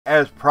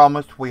As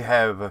promised, we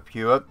have a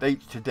few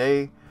updates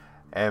today,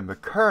 and the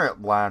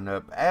current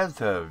lineup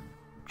as of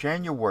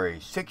January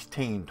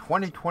 16,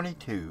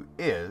 2022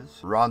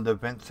 is Rhonda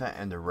Vincent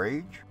and the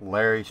Rage,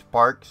 Larry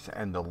Sparks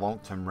and the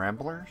Lonesome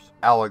Ramblers,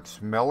 Alex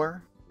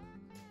Miller,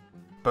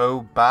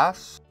 Bo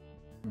Bass,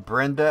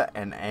 Brenda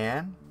and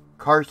Ann,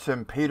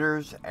 Carson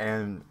Peters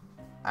and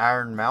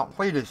Iron Mountain,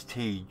 Cletus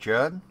T.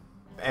 Judd,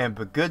 and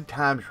the Good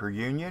Times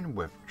Reunion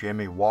with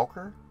Jimmy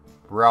Walker,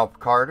 Ralph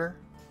Carter,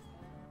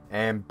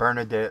 and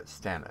Bernadette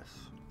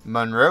Stannis.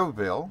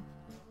 Monroeville,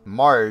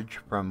 Marge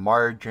from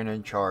Margin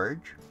in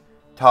Charge,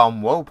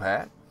 Tom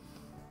Wopat,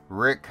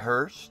 Rick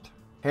Hurst,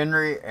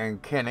 Henry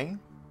and Kenny,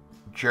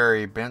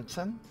 Jerry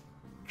Benson,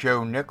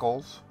 Joe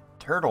Nichols,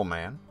 Turtle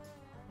Man,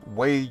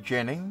 Wade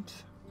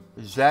Jennings,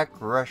 Zach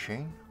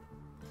Rushing,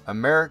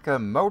 America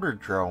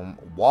Motordrome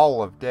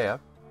Wall of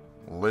Death,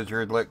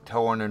 Lizard Lick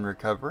Towing and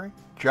Recovery,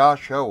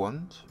 Josh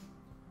Owens,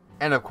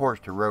 and of course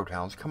the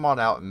Roadhounds. Come on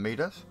out and meet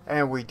us.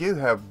 And we do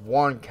have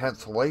one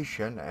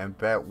cancellation, and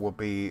that will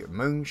be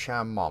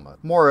Moonshine Mama.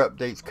 More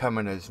updates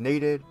coming as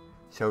needed.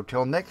 So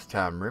till next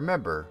time,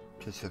 remember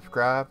to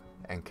subscribe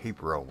and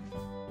keep rolling.